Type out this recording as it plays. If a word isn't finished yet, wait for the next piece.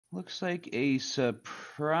Looks like a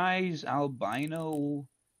surprise albino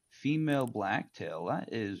female blacktail. That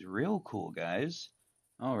is real cool, guys.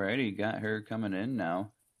 Alrighty, got her coming in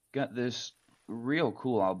now. Got this real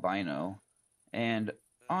cool albino. And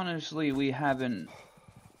honestly, we haven't.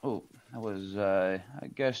 Oh, that was, I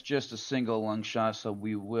guess, just a single lung shot, so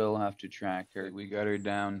we will have to track her. We got her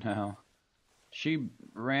down now. She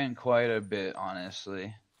ran quite a bit, honestly.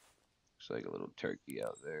 Looks like a little turkey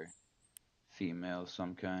out there. Female of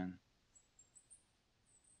some kind.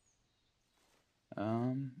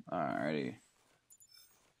 Alrighty.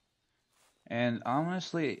 And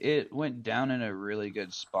honestly, it went down in a really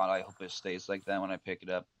good spot. I hope it stays like that when I pick it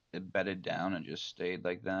up. It bedded down and just stayed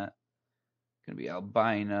like that. Gonna be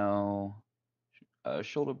albino,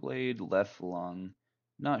 shoulder blade, left lung.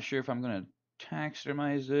 Not sure if I'm gonna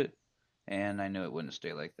taxidermize it, and I knew it wouldn't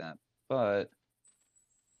stay like that, but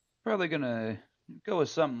probably gonna go with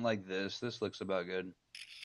something like this. This looks about good.